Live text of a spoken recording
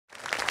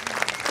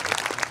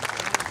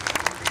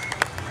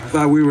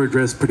thought we were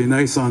dressed pretty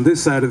nice on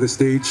this side of the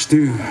stage,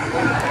 too.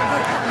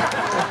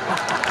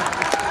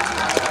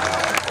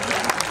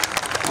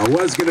 I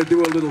was gonna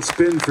do a little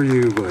spin for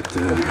you, but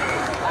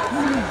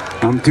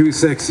I'm too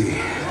sexy.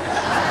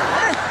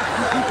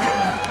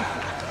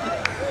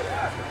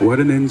 What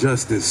an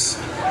injustice.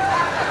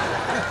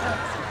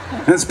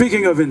 And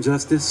speaking of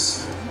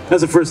injustice,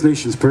 as a First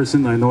Nations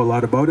person, I know a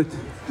lot about it.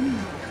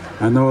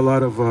 I know a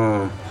lot of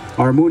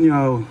our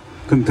Munyao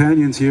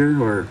companions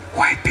here, or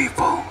white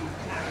people,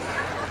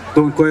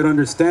 don't quite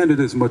understand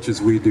it as much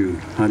as we do.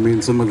 I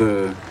mean, some of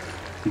the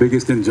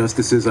biggest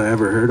injustices I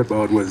ever heard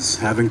about was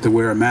having to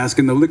wear a mask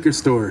in the liquor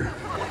store.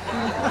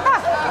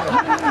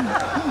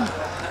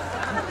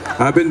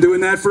 I've been doing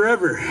that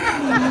forever.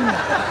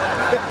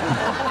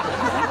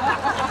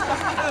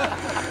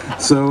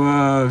 So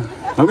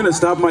I'm gonna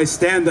stop my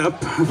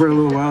stand-up for a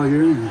little while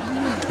here,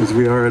 as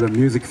we are at a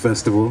music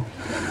festival.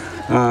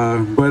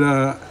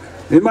 But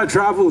in my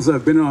travels,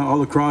 I've been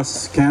all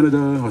across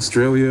Canada,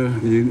 Australia,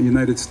 the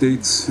United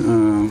States,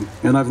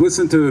 and I've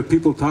listened to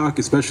people talk,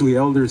 especially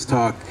elders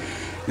talk.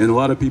 And a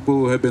lot of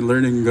people have been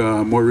learning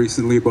more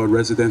recently about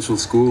residential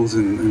schools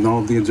and all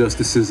of the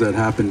injustices that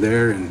happened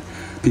there. And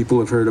people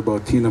have heard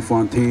about Tina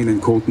Fontaine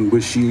and Colton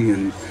Bushy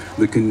and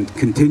the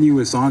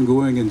continuous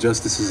ongoing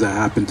injustices that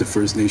happen to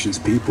First Nations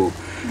people.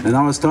 And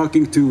I was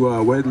talking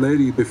to Wed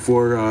Lady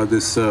before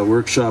this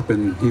workshop,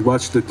 and he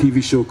watched a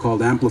TV show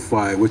called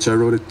Amplify, which I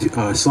wrote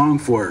a song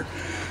for,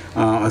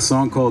 a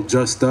song called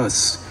Just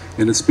Us.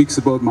 And it speaks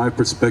about my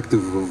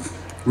perspective of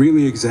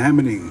really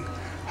examining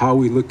how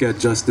we look at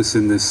justice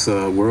in this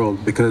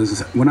world.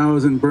 Because when I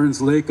was in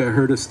Burns Lake, I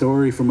heard a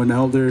story from an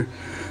elder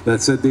that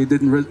said they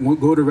didn't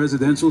go to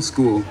residential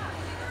school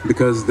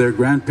because their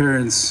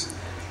grandparents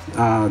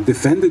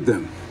defended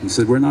them and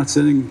said, "We're not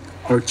sending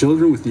our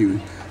children with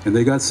you." And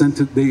they got sent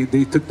to,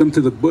 they took them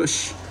to the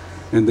bush,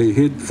 and they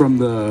hid from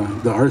the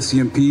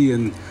RCMP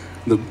and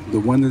the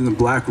one in the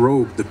black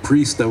robe, the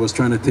priest that was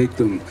trying to take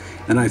them.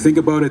 And I think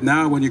about it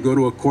now, when you go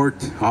to a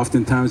court,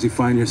 oftentimes you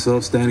find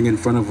yourself standing in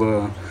front of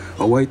a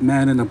white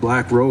man in a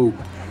black robe.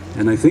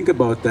 And I think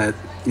about that,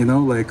 you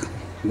know, like,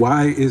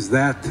 why is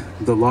that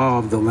the law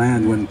of the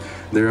land when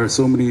there are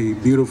so many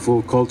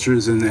beautiful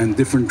cultures and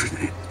different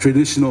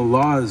traditional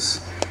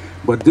laws?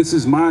 But this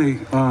is my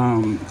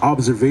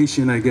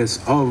observation, I guess,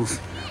 of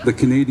the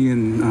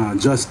Canadian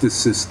justice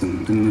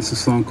system. And this is a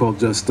song called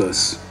Just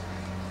Us.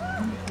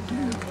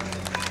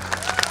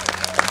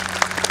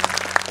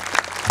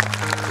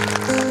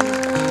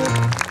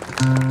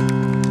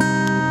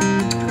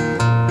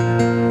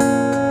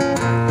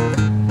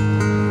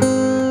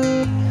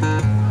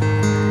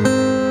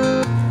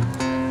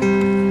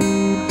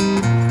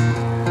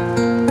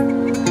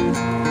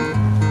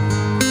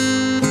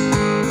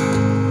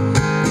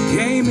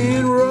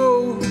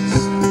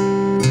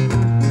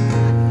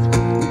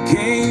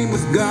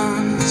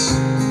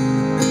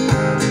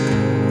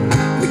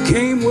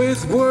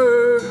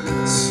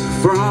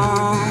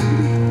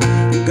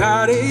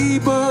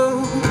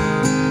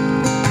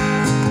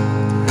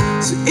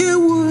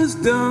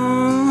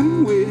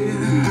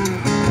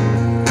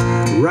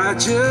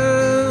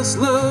 Righteous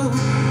love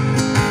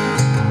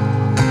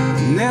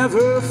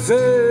never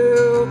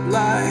felt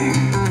like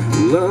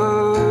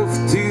love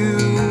to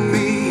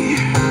me.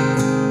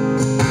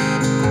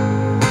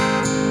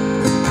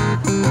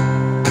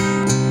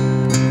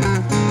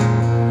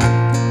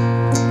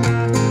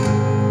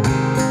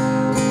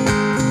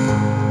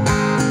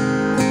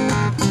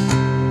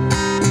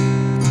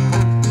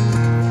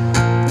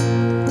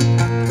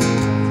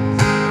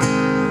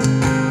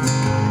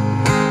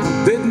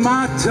 I bit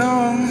my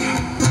tongue,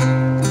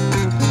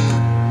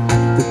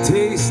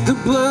 taste the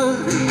blood,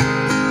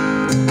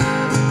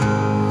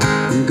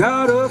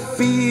 got a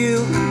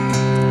feel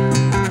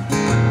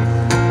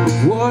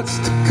of what's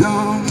to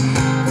come.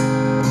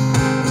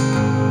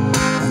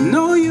 I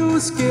know your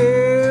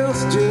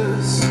scales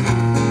just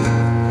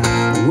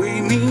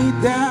weigh me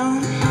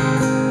down,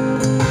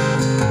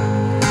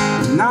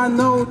 and I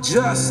know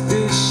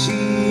justice,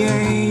 she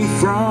ain't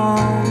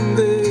from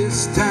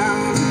this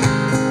town.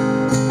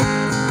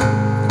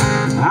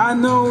 I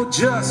know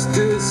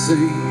justice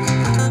ain't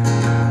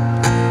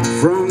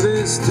from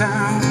this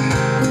town.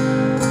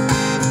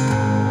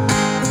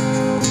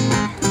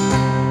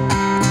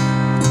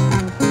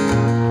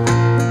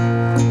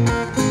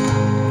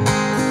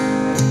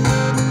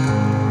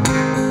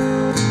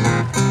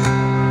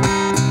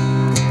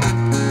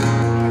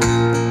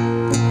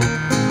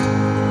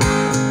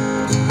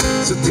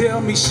 So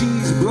tell me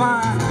she's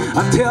blind,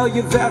 I tell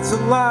you that's a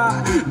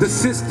lie. The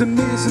system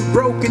isn't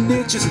broken,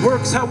 it just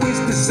works how it's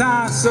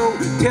designed. So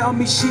tell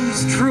me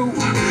she's true,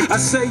 I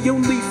say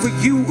only for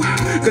you,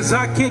 cause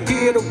I can't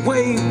get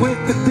away with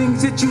the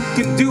things that you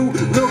can do.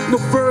 Look no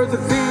further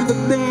than the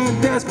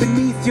land that's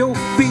beneath your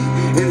feet,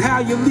 and how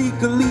you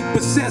legally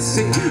possess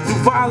it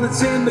through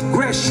violence and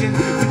aggression.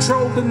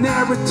 Control the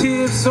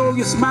narrative so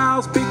your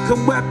smiles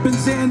become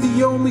weapons, and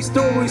the only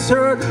stories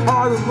heard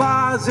are the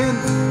lies and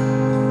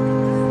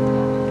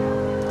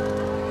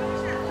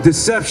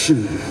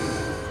deception.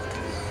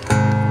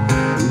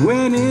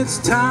 when it's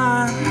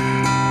time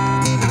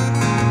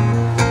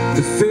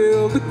to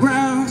fill the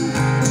ground,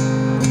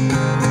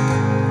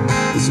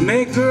 let's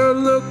make her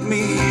look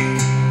me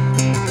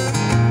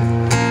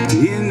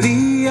in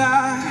the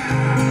eye.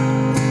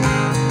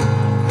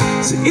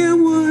 So it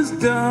was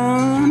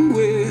done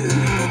with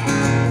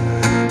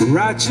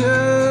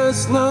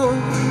righteous love.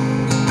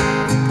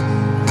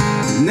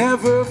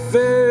 Never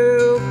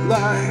felt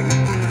like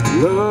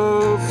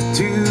love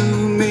to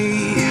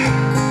me.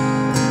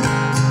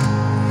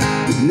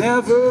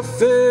 Never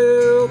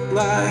felt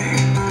like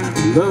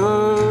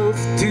love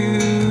to